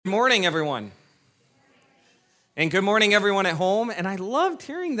Good morning, everyone. And good morning, everyone at home. And I loved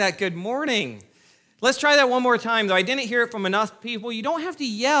hearing that good morning. Let's try that one more time, though. I didn't hear it from enough people. You don't have to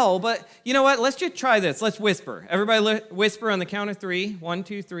yell, but you know what? Let's just try this. Let's whisper. Everybody whisper on the count of three. 1,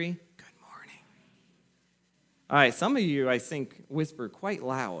 2, 3. Good morning. All right, some of you, I think, whisper quite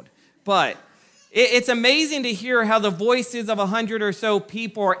loud. But it's amazing to hear how the voices of 100 or so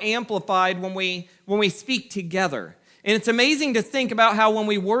people are amplified when we speak together. And it's amazing to think about how when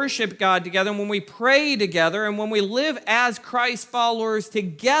we worship God together, and when we pray together, and when we live as Christ followers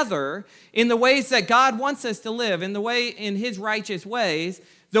together in the ways that God wants us to live, in His righteous ways,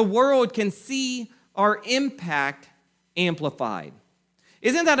 the world can see our impact amplified.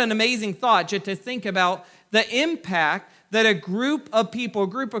 Isn't that an amazing thought, just to think about the impact that a group of people, a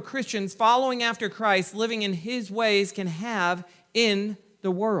group of Christians following after Christ, living in His ways can have in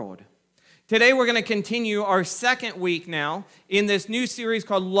the world? Today we're going to continue our second week now in this new series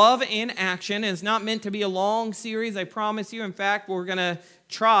called Love in Action. And it's not meant to be a long series, I promise you. In fact, we're going to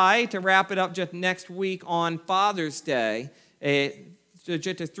try to wrap it up just next week on Father's Day. So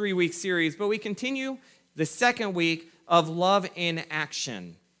just a 3-week series. But we continue the second week of Love in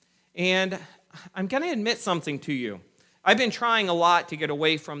Action. And I'm going to admit something to you. I've been trying a lot to get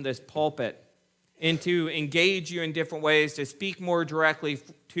away from this pulpit and to engage you in different ways, to speak more directly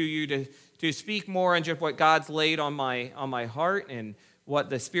to you, to speak more on just what God's laid on my heart and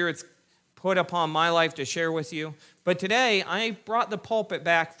what the Spirit's put upon my life to share with you. But today, I brought the pulpit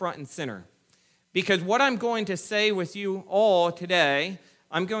back front and center, because what I'm going to say with you all today,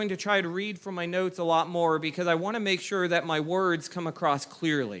 I'm going to try to read from my notes a lot more, because I want to make sure that my words come across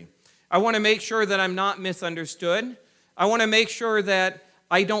clearly. I want to make sure that I'm not misunderstood. I want to make sure that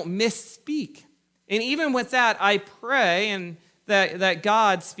I don't misspeak. And even with that, I pray and that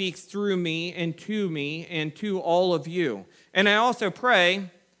God speaks through me and to all of you. And I also pray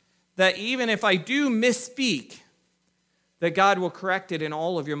that even if I do misspeak, that God will correct it in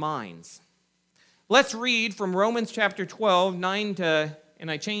all of your minds. Let's read from Romans chapter 12, 9 to, and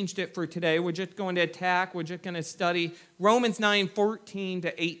I changed it for today. We're just going to study Romans 9, 14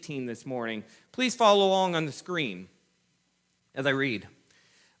 to 18 this morning. Please follow along on the screen as I read.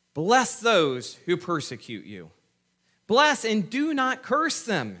 Bless those who persecute you. Bless and do not curse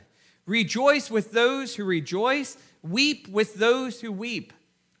them. Rejoice with those who rejoice. Weep with those who weep.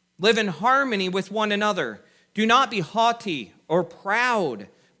 Live in harmony with one another. Do not be haughty or proud,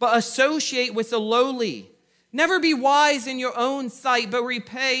 but associate with the lowly. Never be wise in your own sight, but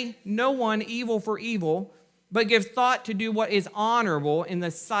repay no one evil for evil, but give thought to do what is honorable in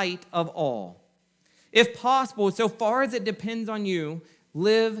the sight of all. If possible, so far as it depends on you,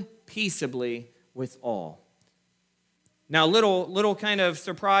 live peaceably with all. Now, little kind of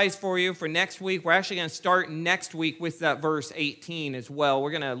surprise for you for next week. We're actually going to start next week with that verse 18 as well.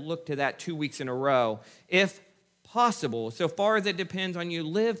 We're going to look to that 2 weeks in a row. If possible, so far as it depends on you,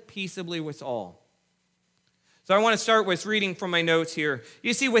 live peaceably with all. So I want to start with reading from my notes here.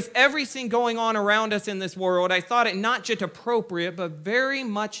 You see, with everything going on around us in this world, I thought it not just appropriate, but very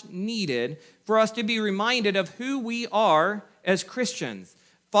much needed for us to be reminded of who we are as Christians,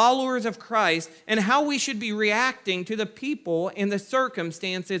 followers of Christ, and how we should be reacting to the people and the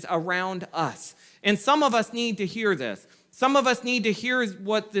circumstances around us. And some of us need to hear this. Some of us need to hear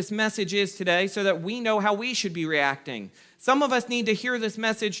what this message is today so that we know how we should be reacting. Some of us need to hear this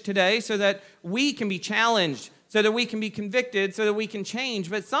message today so that we can be challenged, so that we can be convicted, so that we can change.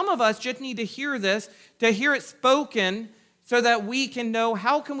 But some of us just need to hear this, to hear it spoken, so that we can know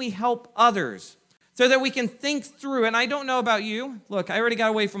how can we help others, so that we can think through. And I don't know about you. Look, I already got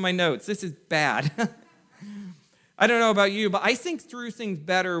away from my notes. This is bad. I don't know about you, but I think through things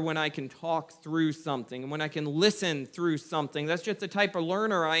better when I can talk through something, when I can listen through something. That's just the type of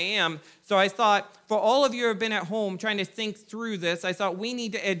learner I am. So I thought, for all of you who have been at home trying to think through this, I thought we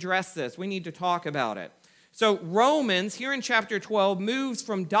need to address this. We need to talk about it. So Romans, here in chapter 12, moves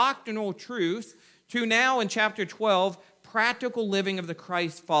from doctrinal truth to now in chapter 12, practical living of the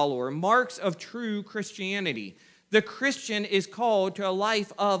Christ follower, marks of true Christianity. The Christian is called to a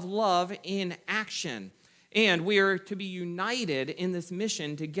life of love in action. And we are to be united in this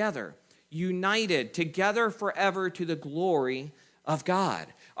mission together. United together forever to the glory of God.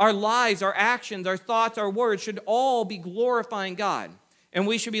 Our lives, our actions, our thoughts, our words should all be glorifying God. And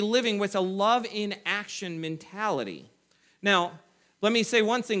we should be living with a love in action mentality. Now, let me say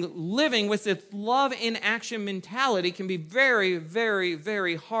one thing. Living with this love in action mentality can be very, very,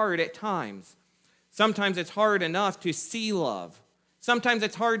 very hard at times. Sometimes it's hard enough to see love. Sometimes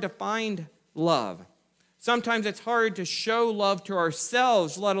it's hard to find love. Sometimes it's hard to show love to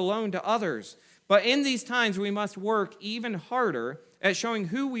ourselves, let alone to others. But in these times, we must work even harder at showing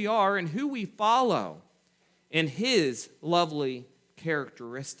who we are and who we follow in his lovely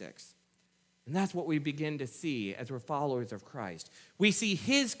characteristics. And that's what we begin to see as we're followers of Christ. We see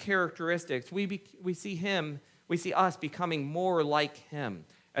his characteristics. We see us becoming more like him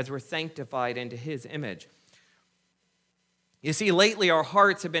as we're sanctified into his image. You see, lately our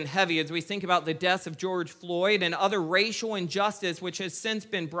hearts have been heavy as we think about the deaths of George Floyd and other racial injustice which has since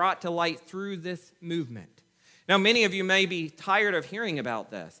been brought to light through this movement. Now, many of you may be tired of hearing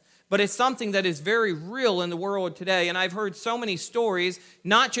about this, but it's something that is very real in the world today. And I've heard so many stories,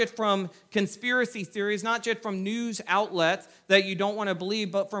 not just from conspiracy theories, not just from news outlets that you don't want to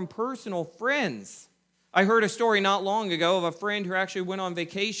believe, but from personal friends. I heard a story not long ago of a friend who actually went on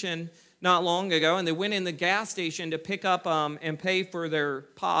vacation not long ago, and they went in the gas station to pick up and pay for their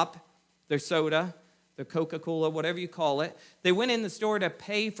pop, their soda, their Coca-Cola, whatever you call it. They went in the store to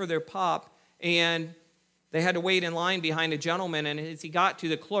pay for their pop, and they had to wait in line behind a gentleman, and as he got to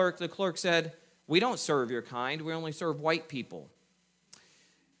the clerk said, "We don't serve your kind, we only serve white people."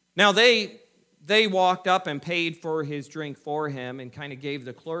 Now, they walked up and paid for his drink for him and kind of gave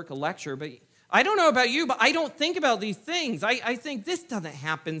the clerk a lecture, but I don't know about you, but I don't think about these things. I think this doesn't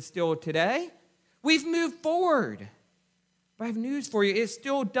happen still today. We've moved forward. But I have news for you. It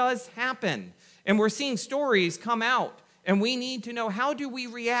still does happen. And we're seeing stories come out. And we need to know, how do we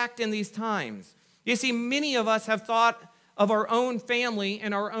react in these times? You see, many of us have thought of our own family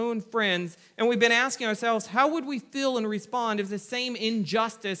and our own friends. And we've been asking ourselves, how would we feel and respond if the same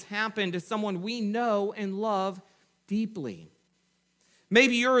injustice happened to someone we know and love deeply?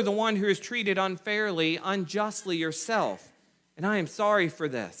 Maybe you're the one who is treated unfairly, unjustly yourself, and I am sorry for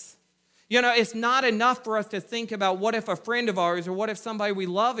this. You know, it's not enough for us to think about what if a friend of ours or what if somebody we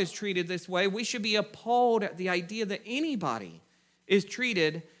love is treated this way. We should be appalled at the idea that anybody is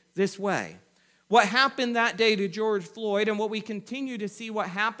treated this way. What happened that day to George Floyd and what we continue to see what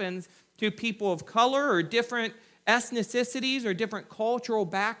happens to people of color or different ethnicities or different cultural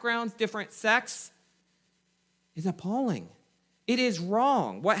backgrounds, different sects, is appalling. It is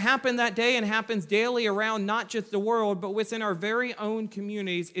wrong. What happened that day and happens daily around not just the world, but within our very own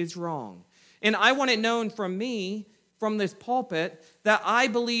communities is wrong. And I want it known from me, from this pulpit, that I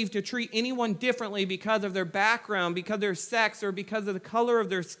believe to treat anyone differently because of their background, because of their sex, or because of the color of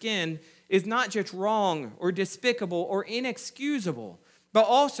their skin is not just wrong or despicable or inexcusable, but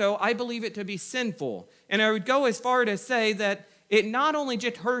also I believe it to be sinful. And I would go as far to say that it not only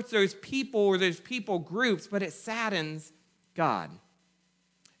just hurts those people or those people groups, but it saddens God.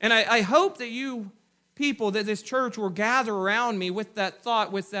 And I hope that you people, that this church will gather around me with that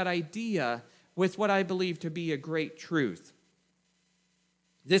thought, with that idea, with what I believe to be a great truth.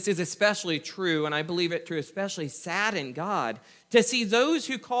 This is especially true, and I believe it to especially sadden God, to see those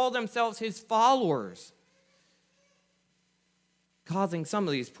who call themselves his followers causing some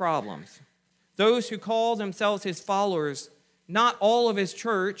of these problems. Those who call themselves his followers, not all of his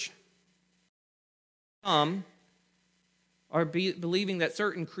church, are believing that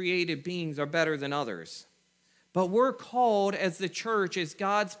certain created beings are better than others. But we're called as the church, as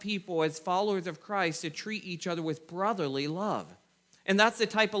God's people, as followers of Christ, to treat each other with brotherly love. And that's the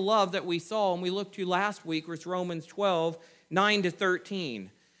type of love that we saw and we looked to last week, was Romans 12, 9-13.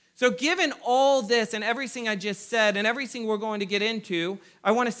 So given all this and everything I just said and everything we're going to get into,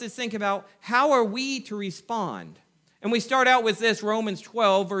 I want us to think about how are we to respond? And we start out with this, Romans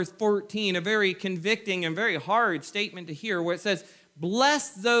 12, verse 14, a very convicting and very hard statement to hear, where it says, "Bless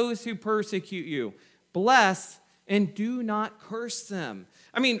those who persecute you. Bless and do not curse them."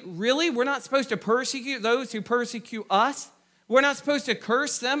 I mean, really? We're not supposed to persecute those who persecute us? We're not supposed to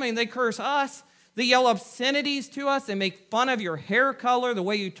curse them. I mean, they curse us. They yell obscenities to us. They make fun of your hair color, the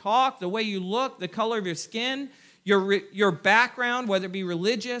way you talk, the way you look, the color of your skin, your background, whether it be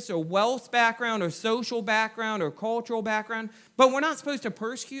religious or wealth background or social background or cultural background. But we're not supposed to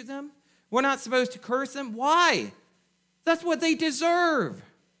persecute them. We're not supposed to curse them. Why? That's what they deserve.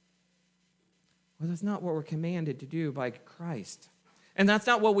 Well, that's not what we're commanded to do by Christ. And that's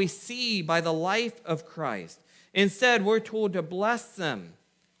not what we see by the life of Christ. Instead, we're told to bless them,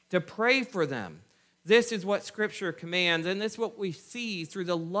 to pray for them. This is what Scripture commands, and this is what we see through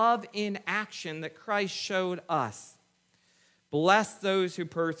the love in action that Christ showed us. Bless those who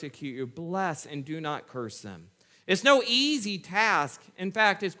persecute you. Bless and do not curse them. It's no easy task. In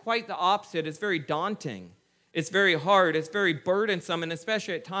fact, it's quite the opposite. It's very daunting. It's very hard. It's very burdensome, and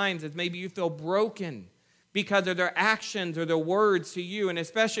especially at times as maybe you feel broken because of their actions or their words to you, and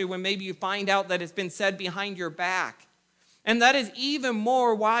especially when maybe you find out that it's been said behind your back. And that is even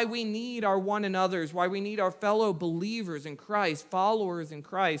more why we need our one another's, why we need our fellow believers in Christ, followers in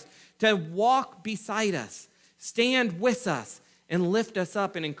Christ, to walk beside us, stand with us, and lift us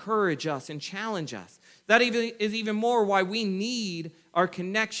up and encourage us and challenge us. That is even more why we need our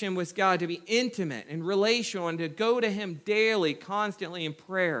connection with God to be intimate and relational and to go to him daily, constantly in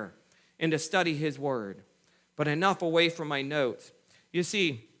prayer and to study his word. But enough away from my notes. You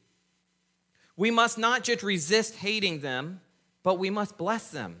see, we must not just resist hating them, but we must bless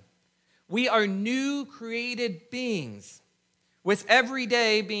them. We are new created beings, with every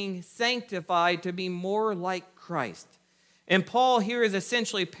day being sanctified to be more like Christ. And Paul here is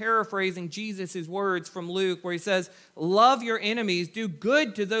essentially paraphrasing Jesus' words from Luke, where he says, love your enemies, do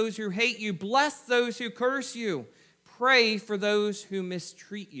good to those who hate you, bless those who curse you, pray for those who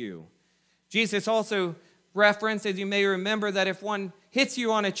mistreat you. Jesus also referenced, as you may remember, that if one hits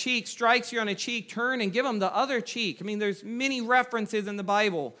you on a cheek, strikes you on a cheek, turn and give them the other cheek. I mean, there's many references in the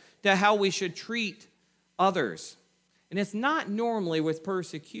Bible to how we should treat others. And it's not normally with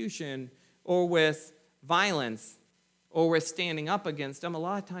persecution or with violence or with standing up against them. A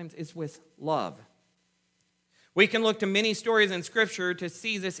lot of times it's with love. We can look to many stories in Scripture to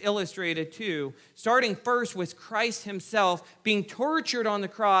see this illustrated too, starting first with Christ himself being tortured on the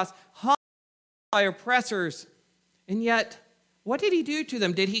cross, hung by oppressors. And yet, what did he do to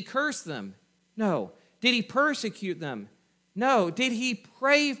them? Did he curse them? No. Did he persecute them? No. Did he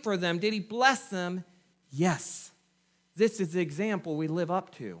pray for them? Did he bless them? Yes. This is the example we live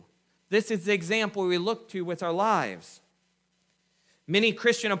up to. This is the example we look to with our lives. Many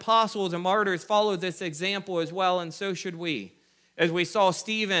Christian apostles and martyrs followed this example as well, and so should we. As we saw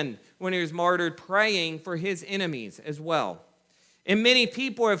Stephen, when he was martyred, praying for his enemies as well. And many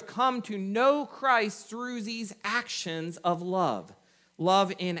people have come to know Christ through these actions of love.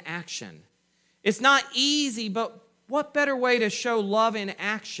 Love in action. It's not easy, but what better way to show love in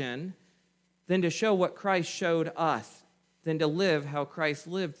action than to show what Christ showed us, than to live how Christ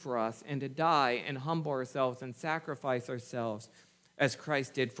lived for us, and to die and humble ourselves and sacrifice ourselves as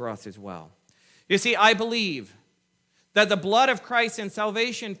Christ did for us as well. You see, I believe that the blood of Christ and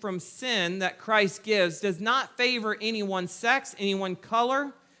salvation from sin that Christ gives does not favor anyone's sex, anyone's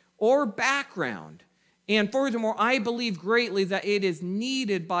color, or background. And furthermore, I believe greatly that it is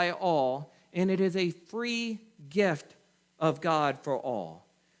needed by all, and it is a free gift of God for all.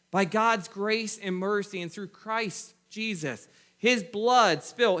 By God's grace and mercy, and through Christ Jesus, his blood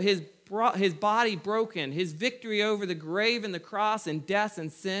spilled, his body broken, his victory over the grave and the cross and death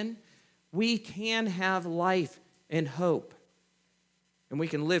and sin, we can have life and hope. And we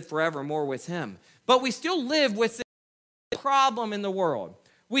can live forevermore with him. But we still live with this problem in the world.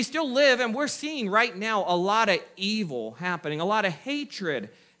 We still live, and we're seeing right now a lot of evil happening, a lot of hatred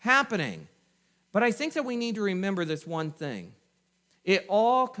happening. But I think that we need to remember this one thing. It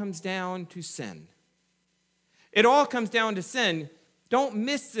all comes down to sin. It all comes down to sin. Don't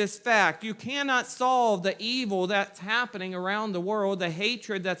miss this fact. You cannot solve the evil that's happening around the world, the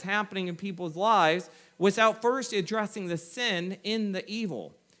hatred that's happening in people's lives, without first addressing the sin in the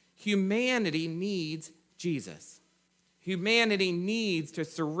evil. Humanity needs Jesus. Humanity needs to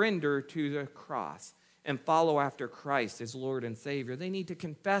surrender to the cross and follow after Christ as Lord and Savior. They need to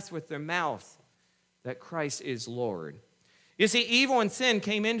confess with their mouth that Christ is Lord. You see, evil and sin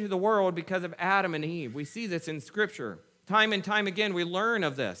came into the world because of Adam and Eve. We see this in Scripture. Time and time again, we learn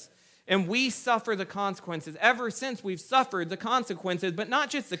of this. And we suffer the consequences. Ever since, we've suffered the consequences, but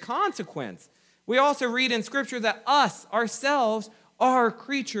not just the consequence. We also read in Scripture that us, ourselves, are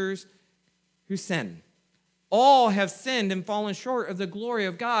creatures who sin. All have sinned and fallen short of the glory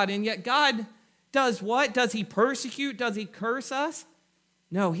of God. And yet God does what? Does he persecute? Does he curse us?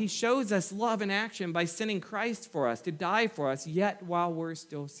 No, he shows us love in action by sending Christ for us, to die for us, yet while we're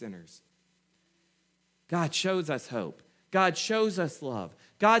still sinners. God shows us hope. God shows us love.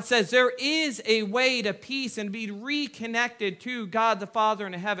 God says there is a way to peace and be reconnected to God the Father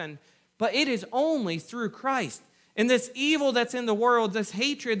in heaven, but it is only through Christ. And this evil that's in the world, this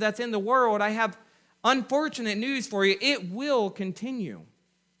hatred that's in the world, I have unfortunate news for you. It will continue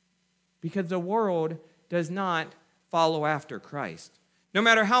because the world does not follow after Christ. No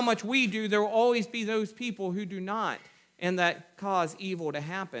matter how much we do, there will always be those people who do not and that cause evil to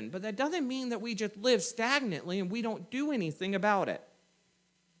happen. But that doesn't mean that we just live stagnantly and we don't do anything about it.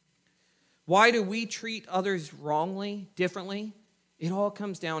 Why do we treat others wrongly, differently? It all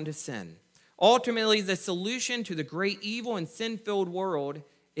comes down to sin. Ultimately, the solution to the great evil and sin-filled world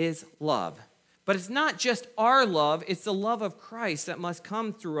is love. But it's not just our love, it's the love of Christ that must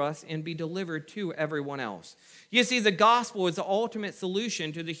come through us and be delivered to everyone else. You see, the gospel is the ultimate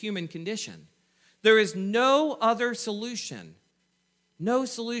solution to the human condition. There is no other solution, no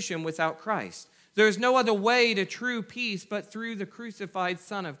solution without Christ. There is no other way to true peace but through the crucified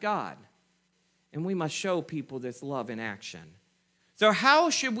Son of God. And we must show people this love in action. So how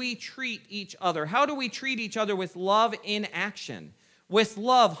should we treat each other? How do we treat each other with love in action? With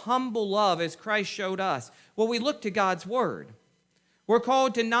love, humble love, as Christ showed us? Well, we look to God's word. We're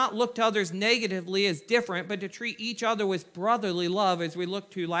called to not look to others negatively as different, but to treat each other with brotherly love, as we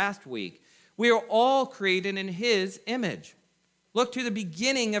looked to last week. We are all created in his image. Look to the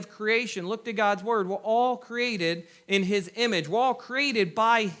beginning of creation. Look to God's word. We're all created in his image. We're all created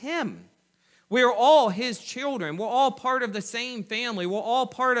by him. We are all his children. We're all part of the same family. We're all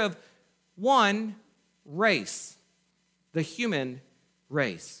part of one race, the human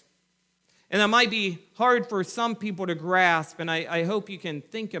race. And that might be hard for some people to grasp, and I hope you can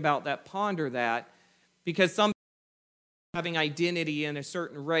think about that, ponder that, because some people having identity in a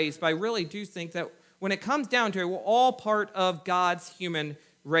certain race, but I really do think that when it comes down to it, we're all part of God's human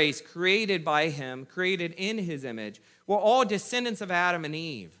race, created by him, created in his image. We're all descendants of Adam and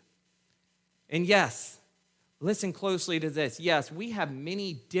Eve. And yes, listen closely to this. Yes, we have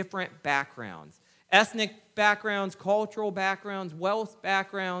many different backgrounds, ethnic backgrounds, cultural backgrounds, wealth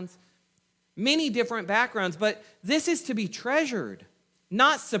backgrounds, many different backgrounds, but this is to be treasured,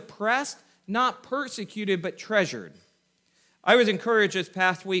 not suppressed, not persecuted, but treasured. I was encouraged this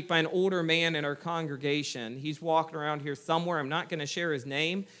past week by an older man in our congregation. He's walking around here somewhere. I'm not going to share his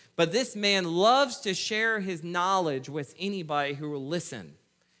name, but this man loves to share his knowledge with anybody who will listen.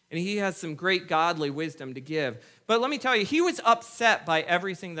 And he has some great godly wisdom to give. But let me tell you, he was upset by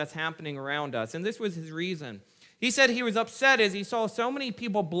everything that's happening around us, and this was his reason. He said he was upset as he saw so many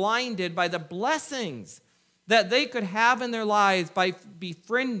people blinded by the blessings that they could have in their lives by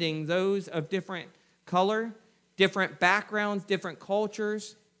befriending those of different color, different backgrounds, different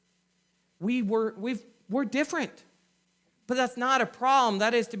cultures. We're different, but that's not a problem.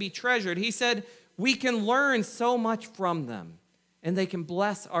 That is to be treasured. He said we can learn so much from them, and they can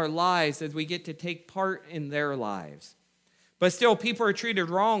bless our lives as we get to take part in their lives. But still, people are treated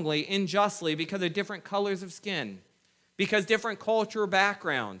wrongly, unjustly, because of different colors of skin, because different cultural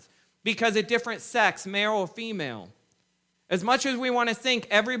backgrounds, because of different sex, male or female. As much as we want to think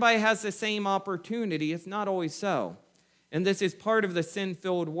everybody has the same opportunity, it's not always so. And this is part of the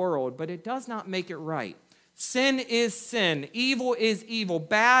sin-filled world, but it does not make it right. Sin is sin. Evil is evil.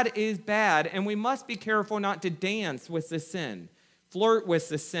 Bad is bad. And we must be careful not to dance with the sin, flirt with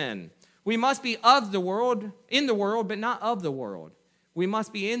the sin. We must be of the world, in the world, but not of the world. We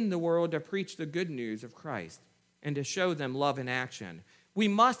must be in the world to preach the good news of Christ and to show them love in action. We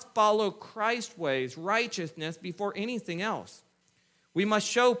must follow Christ's ways, righteousness, before anything else. We must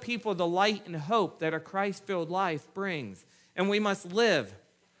show people the light and hope that a Christ-filled life brings. And we must live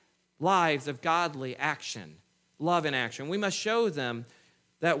lives of godly action, love in action. We must show them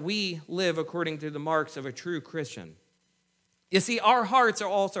that we live according to the marks of a true Christian. You see, our hearts are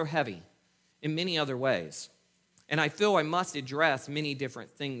also heavy in many other ways. And I feel I must address many different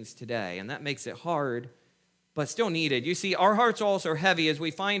things today, and that makes it hard, but still needed. You see, our hearts are also heavy as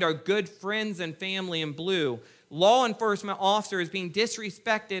we find our good friends and family in blue, law enforcement officers being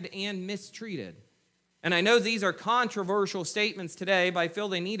disrespected and mistreated. And I know these are controversial statements today, but I feel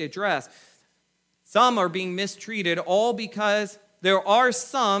they need address. Some are being mistreated, all because there are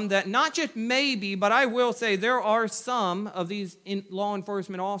some that, not just maybe, but I will say there are some of these law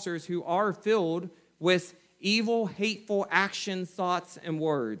enforcement officers who are filled with evil, hateful actions, thoughts, and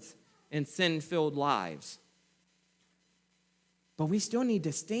words, and sin-filled lives. But we still need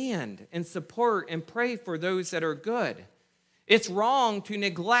to stand and support and pray for those that are good. It's wrong to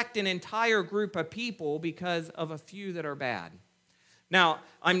neglect an entire group of people because of a few that are bad. Now,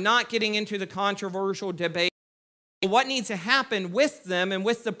 I'm not getting into the controversial debate. What needs to happen with them and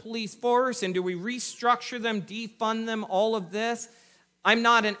with the police force, and do we restructure them, defund them, all of this? I'm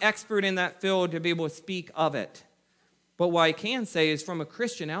not an expert in that field to be able to speak of it. But what I can say is from a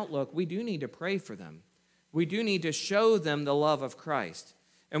Christian outlook, we do need to pray for them. We do need to show them the love of Christ,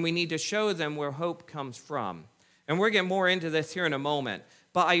 and we need to show them where hope comes from. And we're getting more into this here in a moment.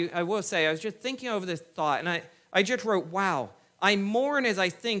 But I will say, I was just thinking over this thought, and I just wrote, wow, I mourn as I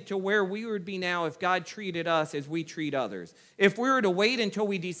think to where we would be now if God treated us as we treat others. If we were to wait until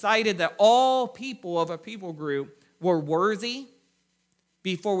we decided that all people of a people group were worthy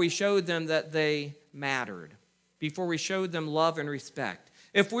before we showed them that they mattered, before we showed them love and respect.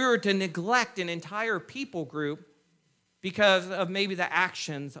 If we were to neglect an entire people group because of maybe the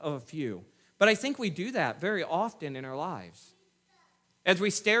actions of a few. But I think we do that very often in our lives. As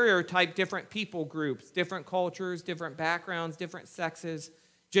we stereotype different people groups, different cultures, different backgrounds, different sexes,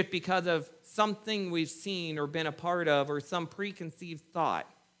 just because of something we've seen or been a part of or some preconceived thought.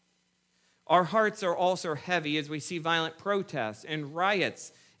 Our hearts are also heavy as we see violent protests and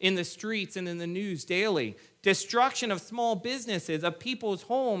riots in the streets and in the news daily. Destruction of small businesses, of people's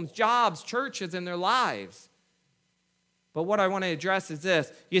homes, jobs, churches, and their lives. But what I want to address is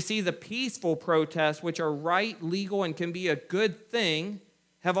this. You see, the peaceful protests, which are right, legal, and can be a good thing,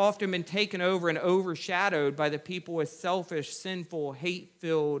 have often been taken over and overshadowed by the people with selfish, sinful,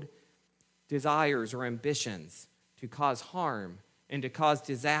 hate-filled desires or ambitions to cause harm and to cause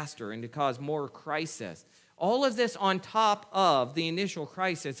disaster and to cause more crisis. All of this on top of the initial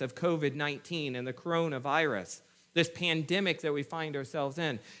crisis of COVID-19 and the coronavirus, this pandemic that we find ourselves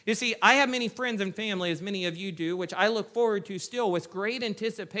in. You see, I have many friends and family, as many of you do, which I look forward to still with great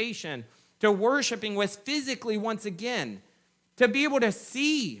anticipation to worshiping with physically once again, to be able to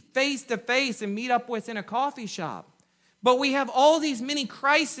see face to face and meet up with in a coffee shop. But we have all these many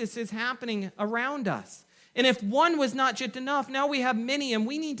crises happening around us. And if one was not just enough, now we have many, and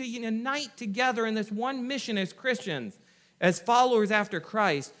we need to unite together in this one mission as Christians, as followers after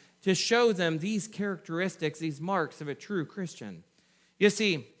Christ, to show them these characteristics, these marks of a true Christian. You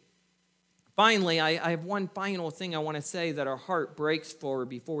see, finally, I have one final thing I want to say that our heart breaks for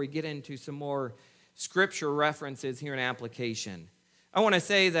before we get into some more scripture references here in application. I want to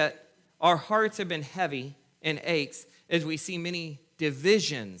say that our hearts have been heavy and aches as we see many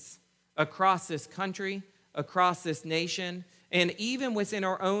divisions across this country, across this nation, and even within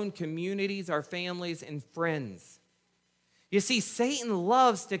our own communities, our families, and friends. You see, Satan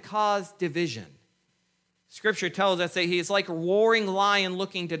loves to cause division. Scripture tells us that he is like a roaring lion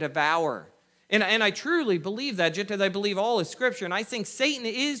looking to devour. And I truly believe that, just as I believe all of Scripture. And I think Satan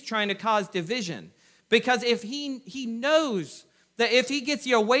is trying to cause division. Because if he knows that if he gets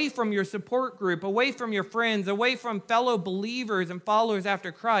you away from your support group, away from your friends, away from fellow believers and followers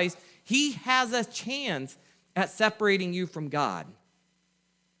after Christ, he has a chance at separating you from God.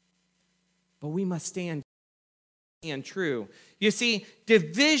 But we must stand and true. You see,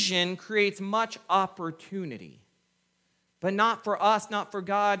 division creates much opportunity, but not for us, not for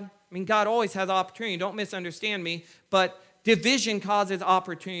God. I mean, God always has opportunity. Don't misunderstand me, but division causes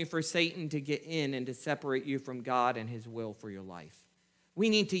opportunity for Satan to get in and to separate you from God and his will for your life. We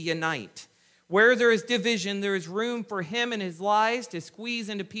need to unite. Where there is division, there is room for him and his lies to squeeze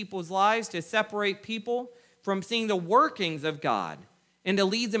into people's lives, to separate people from seeing the workings of God and to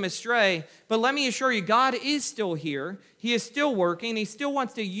lead them astray. But let me assure you, God is still here. He is still working. He still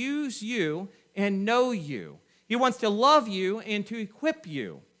wants to use you and know you. He wants to love you and to equip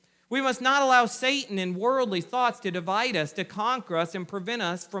you. We must not allow Satan and worldly thoughts to divide us, to conquer us, and prevent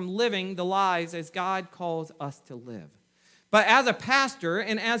us from living the lives as God calls us to live. But as a pastor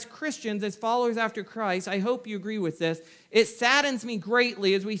and as Christians, as followers after Christ, I hope you agree with this. It saddens me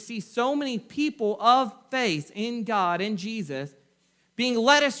greatly as we see so many people of faith in God and Jesus being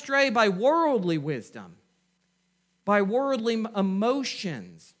led astray by worldly wisdom, by worldly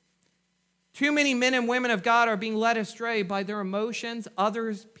emotions. Too many men and women of God are being led astray by their emotions,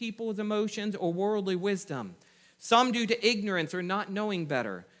 others people's emotions, or worldly wisdom. Some due to ignorance or not knowing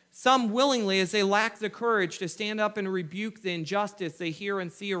better. Some willingly as they lack the courage to stand up and rebuke the injustice they hear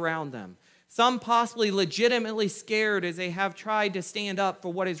and see around them. Some possibly legitimately scared as they have tried to stand up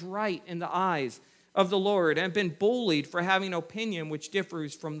for what is right in the eyes of the Lord and have been bullied for having an opinion which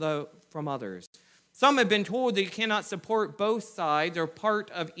differs from others. Some have been told that you cannot support both sides or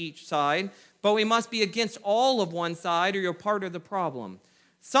part of each side, but we must be against all of one side or you're part of the problem.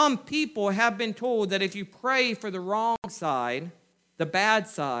 Some people have been told that if you pray for the wrong side, the bad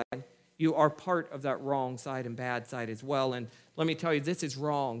side, you are part of that wrong side and bad side as well. And let me tell you, this is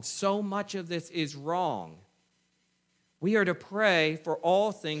wrong. So much of this is wrong. We are to pray for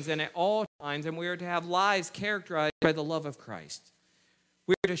all things and at all times, and we are to have lives characterized by the love of Christ.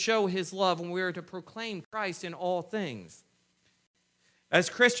 We are to show his love, and we are to proclaim Christ in all things. As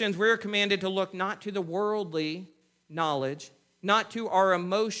Christians, we are commanded to look not to the worldly knowledge, not to our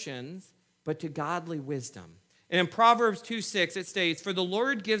emotions, but to godly wisdom. And in Proverbs 2:6 it states, "For the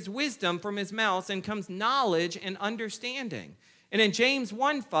Lord gives wisdom from his mouth, and comes knowledge and understanding." And in James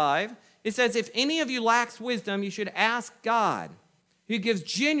 1:5, it says, "If any of you lacks wisdom, you should ask God, who gives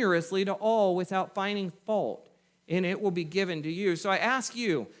generously to all without finding fault, and it will be given to you." So I ask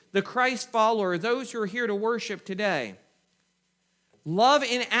you, the Christ follower, those who are here to worship today, love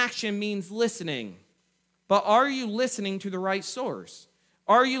in action means listening. But are you listening to the right source?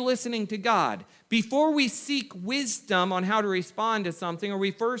 Are you listening to God? Before we seek wisdom on how to respond to something, are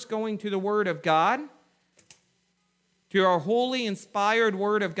we first going to the Word of God? To our holy, inspired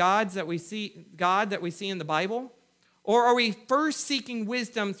Word of God that we see in the Bible? Or are we first seeking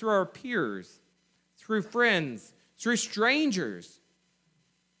wisdom through our peers, through friends, through strangers?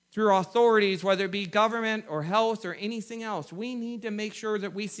 through authorities, whether it be government or health or anything else. We need to make sure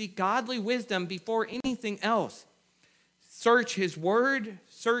that we seek godly wisdom before anything else. Search his word,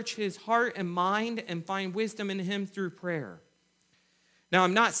 search his heart and mind, and find wisdom in him through prayer. Now,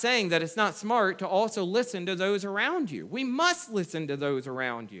 I'm not saying that it's not smart to also listen to those around you. We must listen to those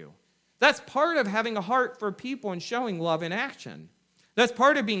around you. That's part of having a heart for people and showing love in action. That's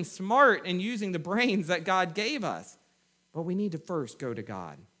part of being smart and using the brains that God gave us. But we need to first go to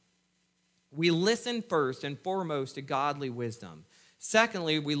God. We listen first and foremost to godly wisdom.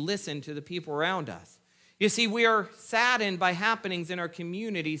 Secondly, we listen to the people around us. You see, we are saddened by happenings in our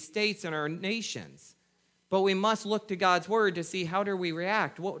communities, states, and our nations. But we must look to God's word to see how do we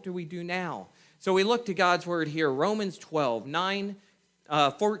react? What do we do now? So we look to God's word here, Romans 12,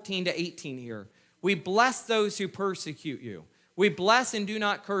 14 to 18 here. We bless those who persecute you. We bless and do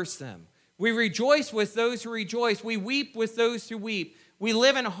not curse them. We rejoice with those who rejoice. We weep with those who weep. We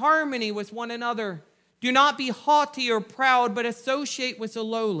live in harmony with one another. Do not be haughty or proud, but associate with the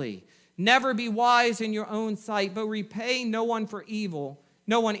lowly. Never be wise in your own sight, but repay no one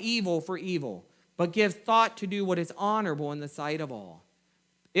evil for evil, but give thought to do what is honorable in the sight of all.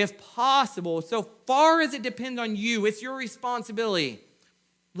 If possible, so far as it depends on you, it's your responsibility.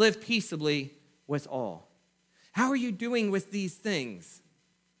 Live peaceably with all. How are you doing with these things?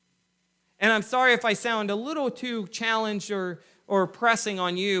 And I'm sorry if I sound a little too challenged or pressing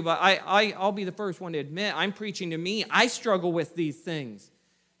on you, but I'll be the first one to admit I'm preaching to me. I struggle with these things.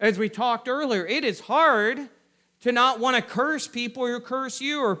 As we talked earlier, it is hard to not want to curse people who curse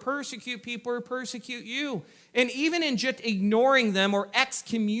you or persecute people who persecute you. And even in just ignoring them or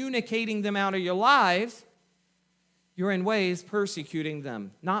excommunicating them out of your lives, you're in ways persecuting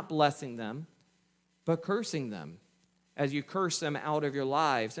them, not blessing them, but cursing them as you curse them out of your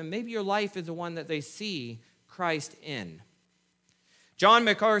lives. And maybe your life is the one that they see Christ in. John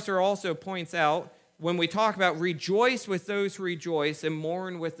MacArthur also points out, when we talk about rejoice with those who rejoice and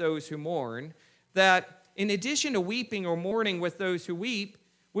mourn with those who mourn, that in addition to weeping or mourning with those who weep,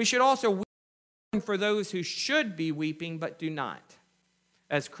 we should also weep for those who should be weeping but do not,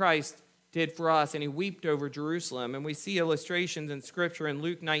 as Christ did for us, and he wept over Jerusalem. And we see illustrations in Scripture in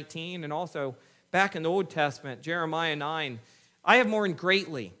Luke 19 and also back in the Old Testament, Jeremiah 9. I have mourned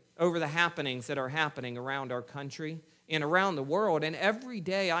greatly over the happenings that are happening around our country and around the world. And every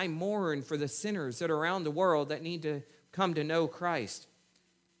day I mourn for the sinners that are around the world that need to come to know Christ.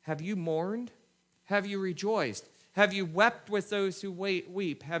 Have you mourned? Have you rejoiced? Have you wept with those who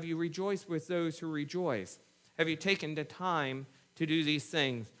weep? Have you rejoiced with those who rejoice? Have you taken the time to do these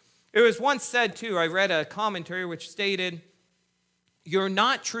things? It was once said, too, I read a commentary which stated, you're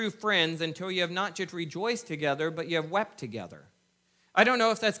not true friends until you have not just rejoiced together, but you have wept together. I don't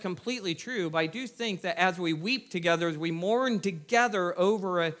know if that's completely true, but I do think that as we weep together, as we mourn together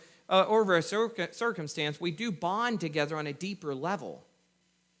over a circumstance, we do bond together on a deeper level.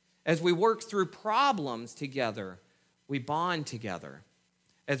 As we work through problems together, we bond together.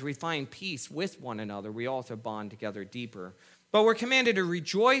 As we find peace with one another, we also bond together deeper. But we're commanded to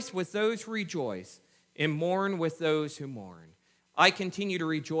rejoice with those who rejoice and mourn with those who mourn. I continue to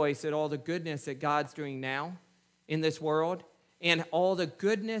rejoice at all the goodness that God's doing now in this world and all the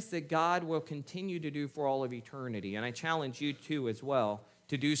goodness that God will continue to do for all of eternity. And I challenge you too as well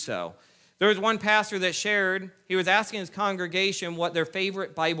to do so. There was one pastor that shared, he was asking his congregation what their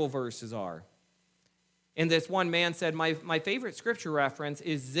favorite Bible verses are. And this one man said, my favorite scripture reference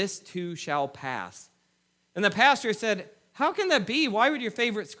is, this too shall pass. And the pastor said, how can that be? Why would your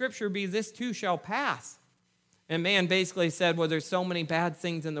favorite scripture be, this too shall pass? And man basically said, well, there's so many bad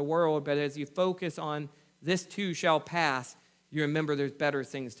things in the world, but as you focus on this too shall pass, you remember there's better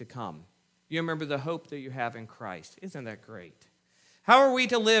things to come. You remember the hope that you have in Christ. Isn't that great? How are we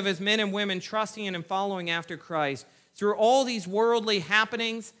to live as men and women trusting in and following after Christ through all these worldly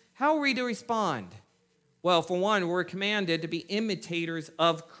happenings? How are we to respond? Well, for one, we're commanded to be imitators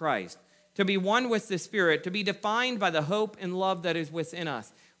of Christ, to be one with the Spirit, to be defined by the hope and love that is within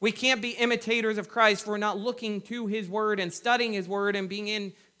us. We can't be imitators of Christ if we're not looking to his word and studying his word and being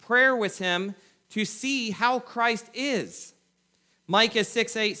in prayer with him to see how Christ is. Micah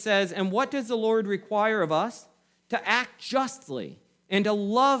 6:8 says, and what does the Lord require of us? To act justly and to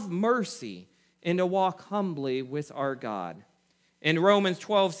love mercy and to walk humbly with our God. And Romans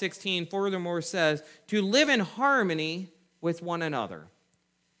 12:16 furthermore says, to live in harmony with one another.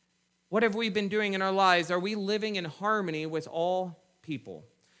 What have we been doing in our lives? Are we living in harmony with all people?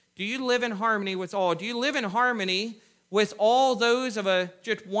 Do you live in harmony with all? Do you live in harmony with all those of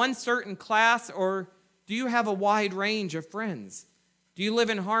just one certain class, or do you have a wide range of friends? Do you live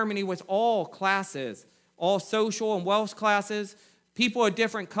in harmony with all classes, all social and wealth classes, people of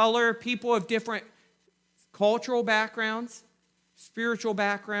different color, people of different cultural backgrounds, spiritual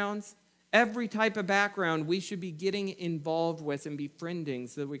backgrounds, every type of background we should be getting involved with and befriending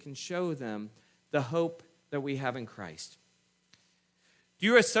so that we can show them the hope that we have in Christ. Do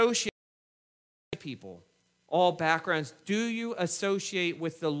you associate people, all backgrounds? Do you associate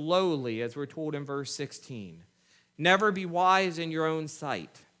with the lowly, as we're told in verse 16? Never be wise in your own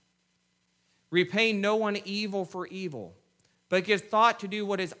sight. Repay no one evil for evil, but give thought to do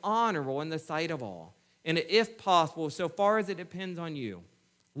what is honorable in the sight of all. And if possible, so far as it depends on you,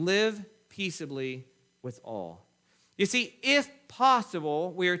 live peaceably with all. You see, if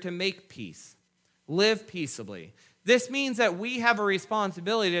possible, we are to make peace. Live peaceably. This means that we have a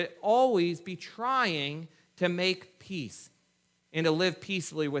responsibility to always be trying to make peace and to live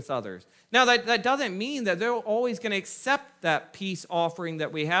peaceably with others. Now, that doesn't mean that they're always going to accept that peace offering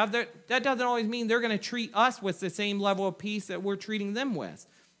that we have. That doesn't always mean they're going to treat us with the same level of peace that we're treating them with.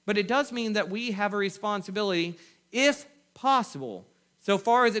 But it does mean that we have a responsibility, if possible, so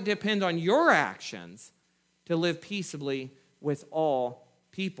far as it depends on your actions, to live peaceably with all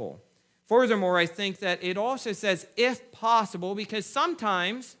people. Furthermore, I think that it also says, if possible, because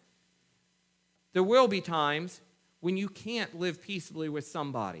sometimes there will be times when you can't live peaceably with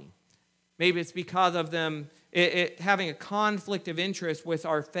somebody. Maybe it's because of them having a conflict of interest with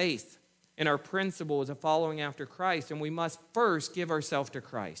our faith and our principles of following after Christ, and we must first give ourselves to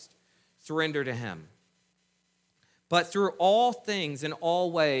Christ, surrender to Him. But through all things, in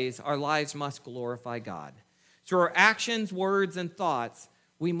all ways, our lives must glorify God. Through our actions, words, and thoughts,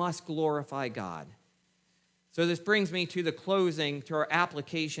 we must glorify God. So this brings me to the closing, to our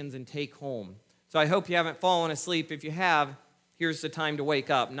applications and take home. So I hope you haven't fallen asleep. If you have, here's the time to wake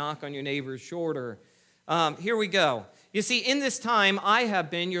up. Knock on your neighbor's shoulder. Here we go. You see, in this time, I have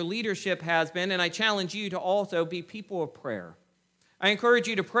been, your leadership has been, and I challenge you to also be people of prayer. I encourage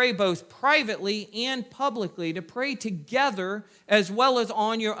you to pray both privately and publicly, to pray together as well as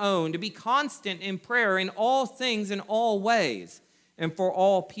on your own, to be constant in prayer in all things, in all ways, and for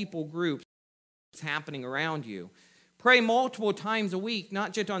all people groups happening around you. Pray multiple times a week,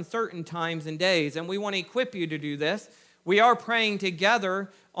 not just on certain times and days, and we want to equip you to do this. We are praying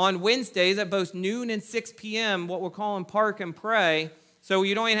together on Wednesdays at both noon and 6 p.m., what we're calling Park and Pray. So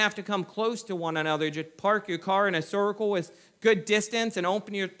you don't even have to come close to one another. Just park your car in a circle with good distance and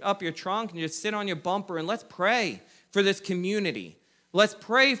open up your trunk and just sit on your bumper and let's pray for this community. Let's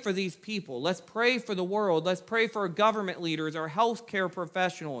pray for these people. Let's pray for the world. Let's pray for our government leaders, our healthcare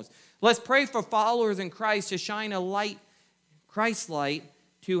professionals. Let's pray for followers in Christ to shine a light, Christ's light,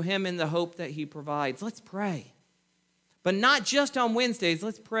 to Him in the hope that He provides. Let's pray. But not just on Wednesdays.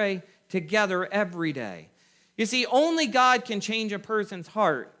 Let's pray together every day. You see, only God can change a person's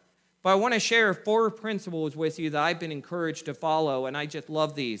heart. But I want to share 4 principles with you that I've been encouraged to follow, and I just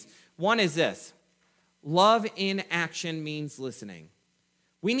love these. One is this: love in action means listening.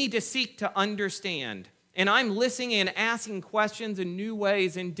 We need to seek to understand. And I'm listening and asking questions in new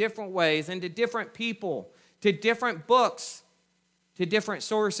ways, in different ways, and to different people, to different books, to different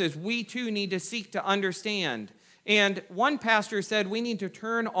sources. We too need to seek to understand. And one pastor said we need to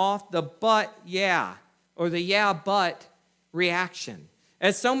turn off the but yeah, or the yeah but reaction.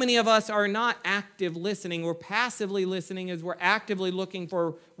 As so many of us are not active listening, we're passively listening as we're actively looking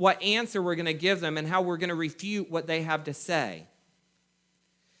for what answer we're going to give them and how we're going to refute what they have to say.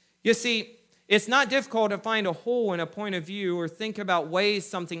 You see, it's not difficult to find a hole in a point of view or think about ways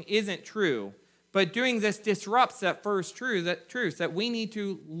something isn't true, but doing this disrupts that first truth that we need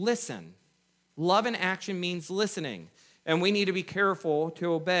to listen. Love in action means listening, and we need to be careful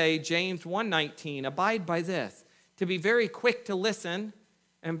to obey James 1:19. Abide by this, to be very quick to listen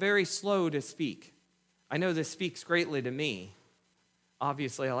and very slow to speak. I know this speaks greatly to me.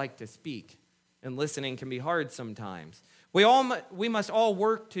 Obviously, I like to speak, and listening can be hard sometimes. We must all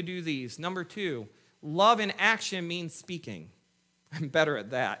work to do these. Number 2, love in action means speaking. I'm better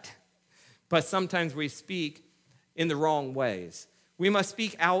at that. But sometimes we speak in the wrong ways. We must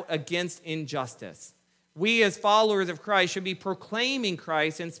speak out against injustice. We as followers of Christ should be proclaiming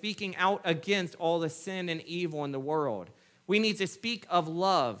Christ and speaking out against all the sin and evil in the world. We need to speak of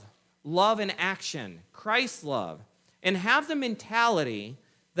love in action, Christ's love, and have the mentality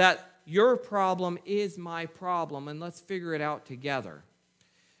that your problem is my problem, and let's figure it out together.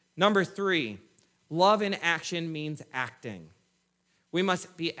 Number 3, love in action means acting. We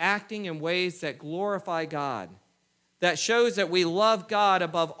must be acting in ways that glorify God, that shows that we love God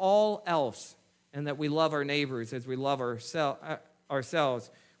above all else, and that we love our neighbors as we love ourselves.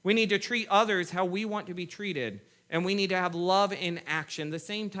 We need to treat others how we want to be treated, and we need to have love in action, the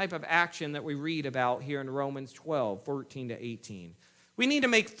same type of action that we read about here in Romans 12:14-18. We need to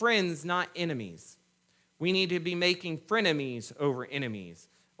make friends, not enemies. We need to be making frenemies over enemies.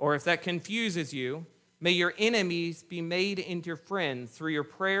 Or if that confuses you, may your enemies be made into your friends through your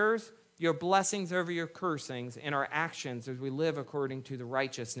prayers, your blessings over your cursings, and our actions as we live according to the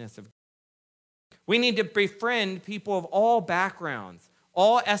righteousness of God. We need to befriend people of all backgrounds,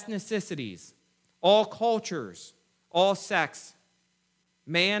 all ethnicities, all cultures, all sex,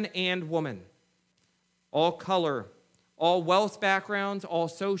 man and woman, all color, all wealth backgrounds, all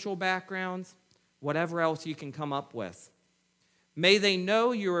social backgrounds, whatever else you can come up with. May they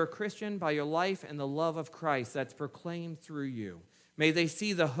know you're a Christian by your life and the love of Christ that's proclaimed through you. May they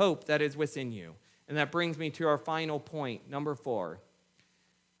see the hope that is within you. And that brings me to our final point, number 4.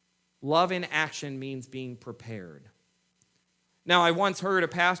 Love in action means being prepared. Now, I once heard a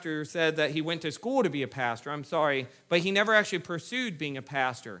pastor who said that he went to school to be a pastor. I'm sorry, but he never actually pursued being a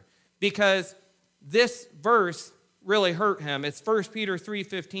pastor because this verse really hurt him. It's 1 Peter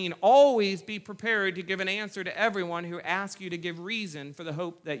 3:15. Always be prepared to give an answer to everyone who asks you to give reason for the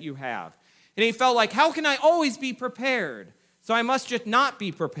hope that you have. And he felt like, how can I always be prepared? So I must just not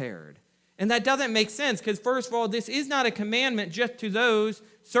be prepared. And that doesn't make sense because, first of all, this is not a commandment just to those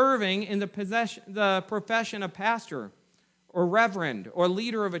serving in the profession of pastor or reverend or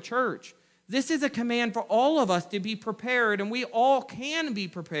leader of a church. This is a command for all of us to be prepared, and we all can be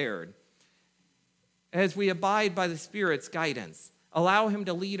prepared as we abide by the Spirit's guidance. Allow Him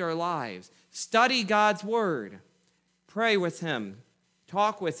to lead our lives. Study God's Word. Pray with Him.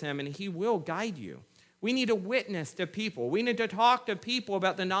 Talk with Him, and He will guide you. We need to witness to people. We need to talk to people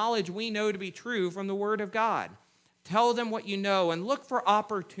about the knowledge we know to be true from the Word of God. Tell them what you know and look for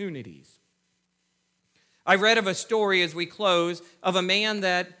opportunities. I read of a story as we close of a man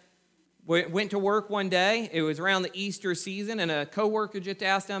that went to work one day. It was around the Easter season, and a coworker just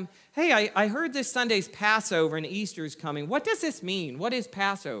asked him, hey, I heard this Sunday's Passover and Easter's coming. What does this mean? What is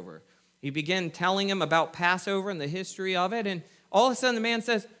Passover? He began telling him about Passover and the history of it, and all of a sudden the man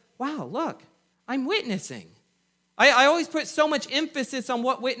says, wow, look, I'm witnessing. I always put so much emphasis on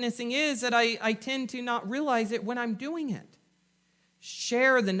what witnessing is that I tend to not realize it when I'm doing it.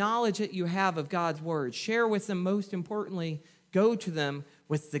 Share the knowledge that you have of God's Word. Share with them, most importantly, go to them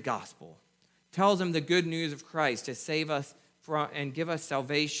with the gospel. Tell them the good news of Christ to save us from and give us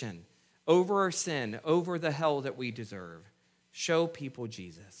salvation over our sin, over the hell that we deserve. Show people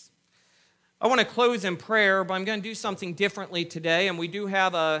Jesus. I want to close in prayer, but I'm going to do something differently today, and we do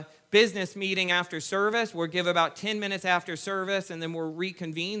have a business meeting after service. We'll give about 10 minutes after service, and then we'll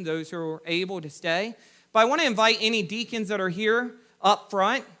reconvene, those who are able to stay. But I want to invite any deacons that are here up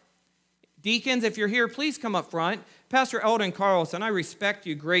front. Deacons, if you're here, please come up front. Pastor Eldon Carlson, I respect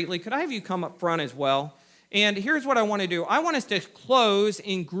you greatly. Could I have you come up front as well? And here's what I want to do. I want us to close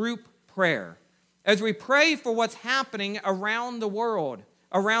in group prayer as we pray for what's happening around the world,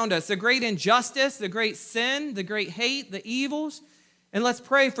 around us, the great injustice, the great sin, the great hate, the evils. And let's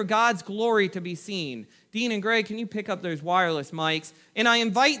pray for God's glory to be seen. Dean and Greg, can you pick up those wireless mics? And I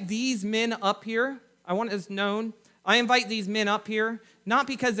invite these men up here. I want this known. I invite these men up here, not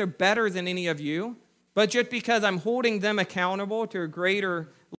because they're better than any of you, but just because I'm holding them accountable to a greater.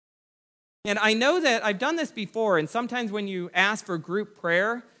 And I know that I've done this before, and sometimes when you ask for group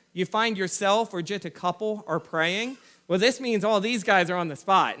prayer, you find yourself or just a couple are praying. Well, this means all these guys are on the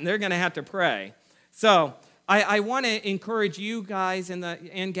spot, and they're going to have to pray. So I want to encourage you guys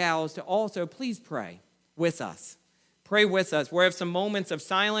and gals to also please pray with us. Pray with us. We'll have some moments of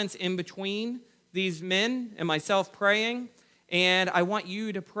silence in between these men and myself praying, and I want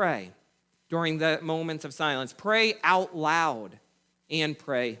you to pray during the moments of silence. Pray out loud and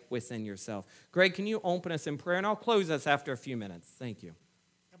pray within yourself. Greg, can you open us in prayer, and I'll close us after a few minutes. Thank you.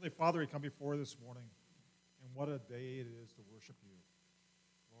 Heavenly Father, we come before this morning, and what a day it is to worship you.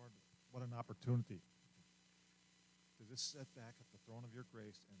 Lord, what an opportunity to just sit back at the throne of your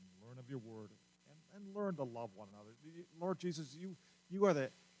grace and learn of your word and learn to love one another. Lord Jesus, you are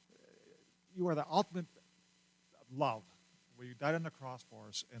the ultimate love, where you died on the cross for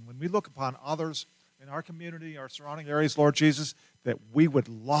us. And when we look upon others in our community, our surrounding areas, Lord Jesus, that we would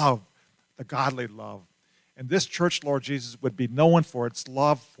love the godly love. And this church, Lord Jesus, would be known for its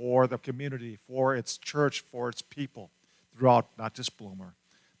love for the community, for its church, for its people throughout, not just Bloomer,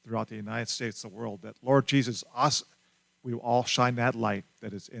 throughout the United States, the world. That, Lord Jesus, we will all shine that light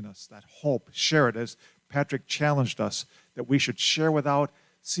that is in us, that hope. Share it, as Patrick challenged us, that we should share without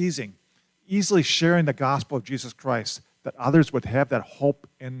ceasing, easily sharing the gospel of Jesus Christ, that others would have that hope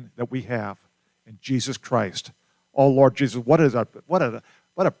that we have in Jesus Christ. Oh, Lord Jesus, what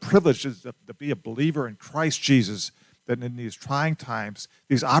a privilege it is to be a believer in Christ Jesus, that in these trying times,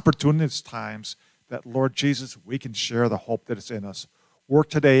 these opportunist times, that, Lord Jesus, we can share the hope that is in us. work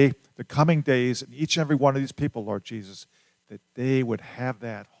today, the coming days, and each and every one of these people, Lord Jesus, that they would have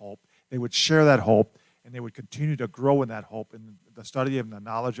that hope. They would share that hope, and they would continue to grow in that hope in the study and the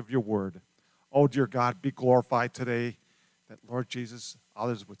knowledge of your word. Oh, dear God, be glorified today that, Lord Jesus,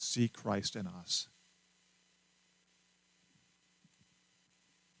 others would see Christ in us.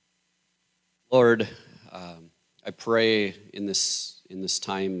 Lord, I pray in this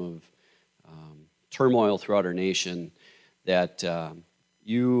time of turmoil throughout our nation that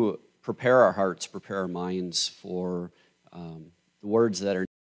you prepare our hearts, prepare our minds for the words that are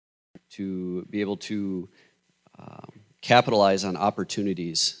to be able to capitalize on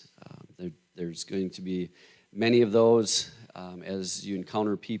opportunities. There's going to be many of those as you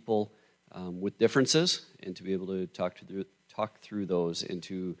encounter people with differences, and to be able to talk through those and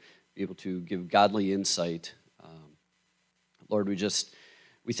to be able to give godly insight. Lord,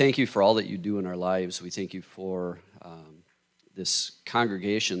 we thank you for all that you do in our lives. We thank you for this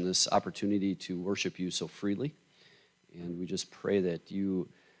congregation, this opportunity to worship you so freely. And we just pray that you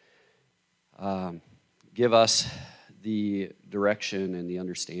give us the direction and the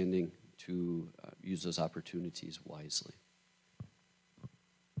understanding to use those opportunities wisely.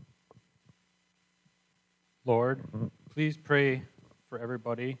 Lord, please pray for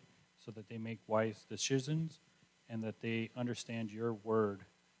everybody so that they make wise decisions and that they understand your word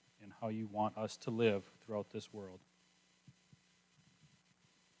and how you want us to live throughout this world.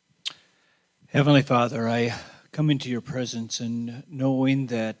 Heavenly Father, I come into your presence and knowing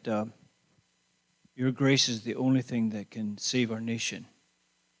that your grace is the only thing that can save our nation.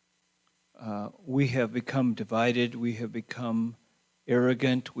 We have become divided, we have become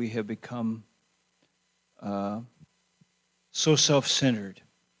arrogant, we have become so self-centered.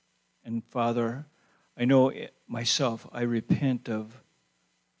 And Father, I know myself, I repent of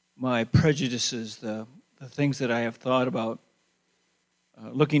my prejudices, the things that I have thought about,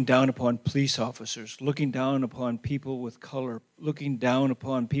 looking down upon police officers, looking down upon people with color, looking down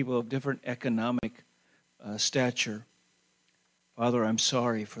upon people of different economic stature. Father, I'm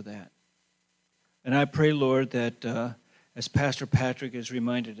sorry for that. And I pray, Lord, that as Pastor Patrick has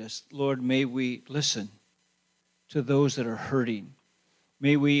reminded us, Lord, may we listen to those that are hurting.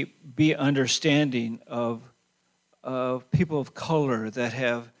 May we be understanding of people of color that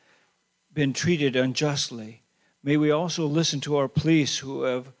have been treated unjustly. May we also listen to our police who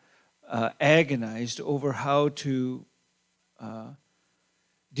have agonized over how to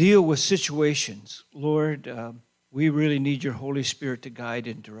deal with situations. Lord, we really need your Holy Spirit to guide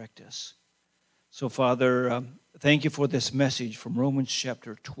and direct us. So, Father, thank you for this message from Romans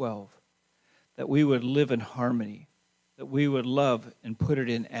chapter 12, that we would live in harmony, that we would love and put it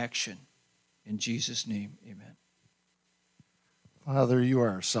in action. In Jesus' name, amen. Father, you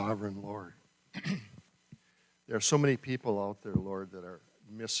are a sovereign Lord. There are so many people out there, Lord, that are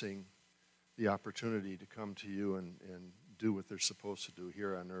missing the opportunity to come to you and do what they're supposed to do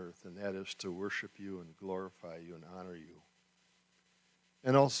here on earth, and that is to worship you and glorify you and honor you.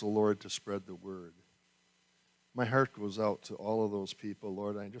 And also, Lord, to spread the word. My heart goes out to all of those people,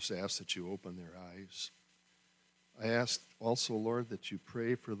 Lord. I just ask that you open their eyes. I ask also, Lord, that you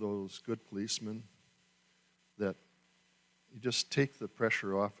pray for those good policemen, that you just take the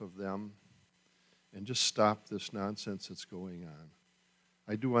pressure off of them and just stop this nonsense that's going on.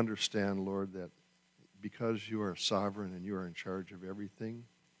 I do understand, Lord, that because you are sovereign and you are in charge of everything,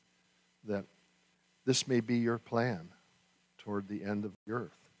 that this may be your plan toward the end of the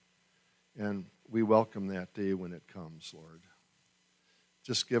earth. And we welcome that day when it comes, Lord.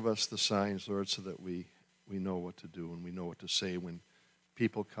 Just give us the signs, Lord, so that we know what to do and we know what to say when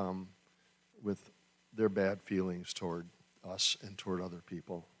people come with their bad feelings toward us and toward other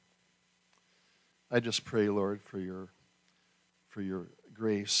people. I just pray, Lord, for your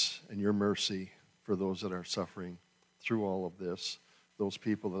grace and your mercy for those that are suffering through all of this, those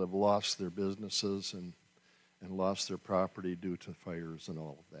people that have lost their businesses and lost their property due to fires and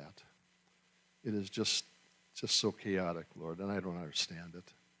all of that. It is just so chaotic, Lord, and I don't understand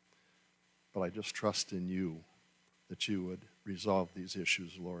it. But I just trust in you that you would resolve these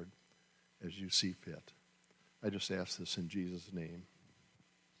issues, Lord, as you see fit. I just ask this in Jesus' name.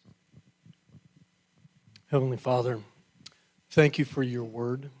 Heavenly Father, thank you for your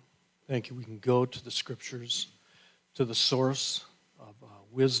word. Thank you we can go to the scriptures, to the source of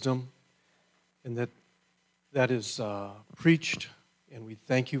wisdom, and that is preached, and we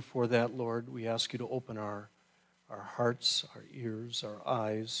thank you for that, Lord. We ask you to open our hearts, our ears, our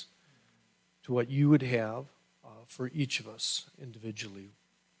eyes to what you would have for each of us individually.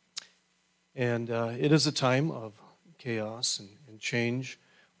 And it is a time of chaos and change.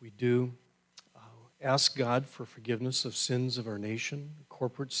 We do ask God for forgiveness of sins of our nation,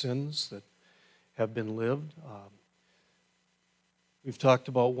 corporate sins that have been lived. We've talked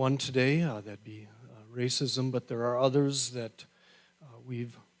about one today, that'd be racism, but there are others that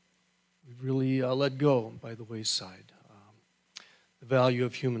we've really let go by the wayside. The value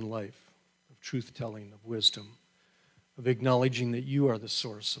of human life, of truth-telling, of wisdom, of acknowledging that you are the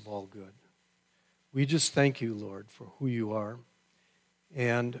source of all good. We just thank you, Lord, for who you are.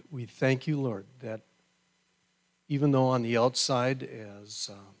 And we thank you, Lord, that even though on the outside,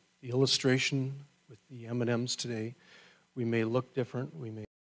 as the illustration with the M&Ms today, we may look different, we may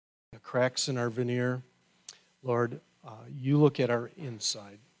have cracks in our veneer, Lord, you look at our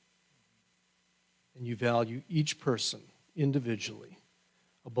inside, and you value each person individually,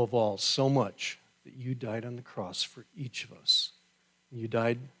 above all, so much that you died on the cross for each of us. And you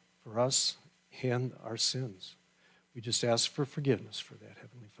died for us and our sins. We just ask for forgiveness for that,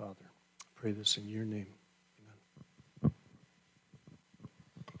 Heavenly Father. I pray this in your name. Amen.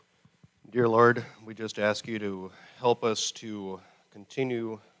 Dear Lord, we just ask you to help us to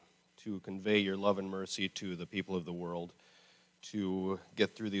continue to convey your love and mercy to the people of the world, to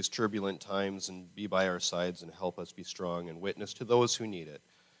get through these turbulent times and be by our sides and help us be strong and witness to those who need it,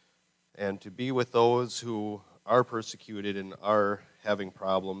 and to be with those who are persecuted and are having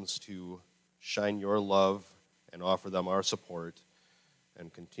problems, to shine your love and offer them our support,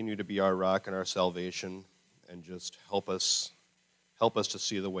 and continue to be our rock and our salvation, and just help us to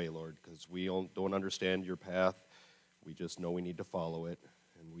see the way, Lord, because we don't understand your path. We just know we need to follow it,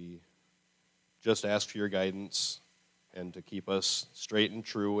 and we just ask for your guidance and to keep us straight and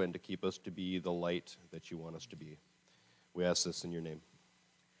true and to keep us to be the light that you want us to be. We ask this in your name.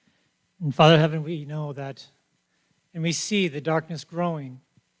 And Father in heaven, we know that, and we see the darkness growing.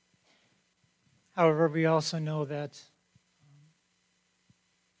 However, we also know that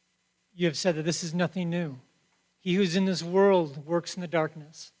you have said that this is nothing new. He who is in this world works in the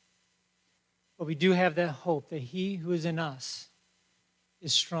darkness. But we do have that hope that he who is in us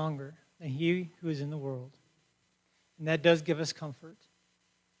is stronger than he who is in the world. And that does give us comfort.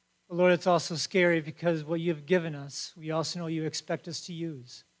 But Lord, it's also scary because what you have given us, we also know you expect us to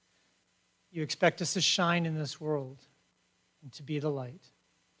use. You expect us to shine in this world and to be the light.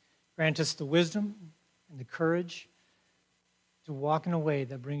 Grant us the wisdom and the courage to walk in a way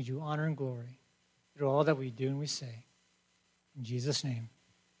that brings you honor and glory through all that we do and we say. In Jesus' name.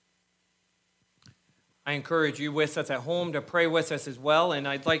 I encourage you with us at home to pray with us as well, and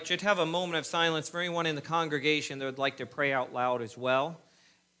I'd like you to have a moment of silence for anyone in the congregation that would like to pray out loud as well.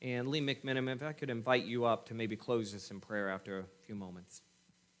 And Lee McMenamin, if I could invite you up to maybe close this in prayer after a few moments.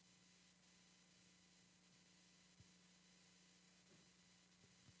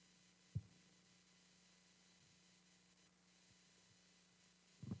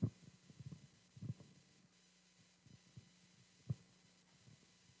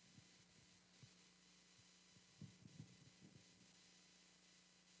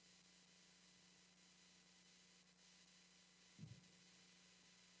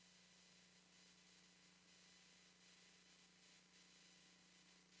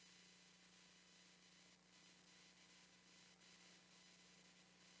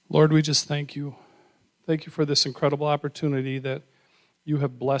 Lord, we just thank you. Thank you for this incredible opportunity that you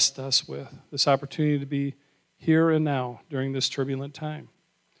have blessed us with, this opportunity to be here and now during this turbulent time.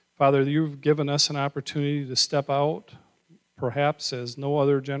 Father, you've given us an opportunity to step out, perhaps as no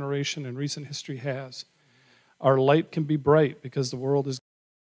other generation in recent history has. Our light can be bright because the world is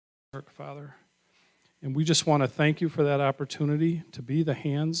dark, Father. And we just want to thank you for that opportunity to be the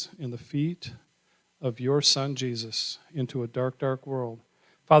hands and the feet of your Son, Jesus, into a dark, dark world.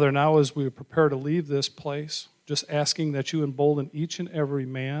 Father, now as we prepare to leave this place, just asking that you embolden each and every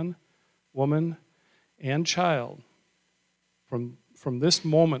man, woman, and child. From this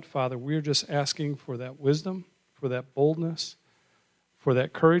moment, Father, we're just asking for that wisdom, for that boldness, for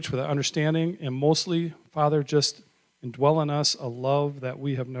that courage, for that understanding, and mostly, Father, just indwell in us a love that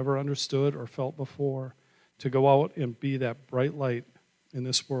we have never understood or felt before, to go out and be that bright light in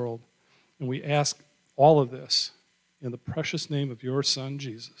this world. And we ask all of this in the precious name of your Son,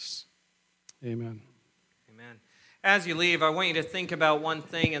 Jesus. Amen. Amen. As you leave, I want you to think about one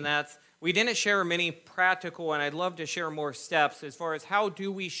thing, and that's we didn't share many practical, and I'd love to share more steps as far as how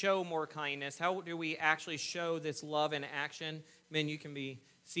do we show more kindness? How do we actually show this love in action? Men, you can be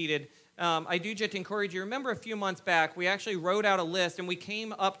seated. I do just encourage you. Remember a few months back, we actually wrote out a list, and we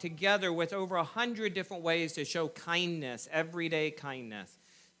came up together with over 100 different ways to show kindness, everyday kindness.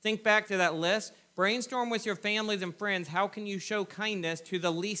 Think back to that list. Brainstorm with your families and friends, how can you show kindness to the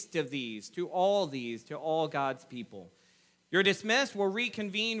least of these, to all God's people? You're dismissed. We'll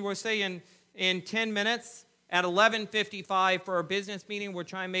reconvene, we'll say in in 10 minutes at 11:55 for our business meeting. We'll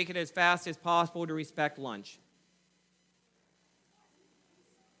try and make it as fast as possible to respect lunch.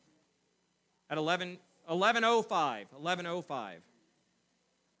 At 11:05.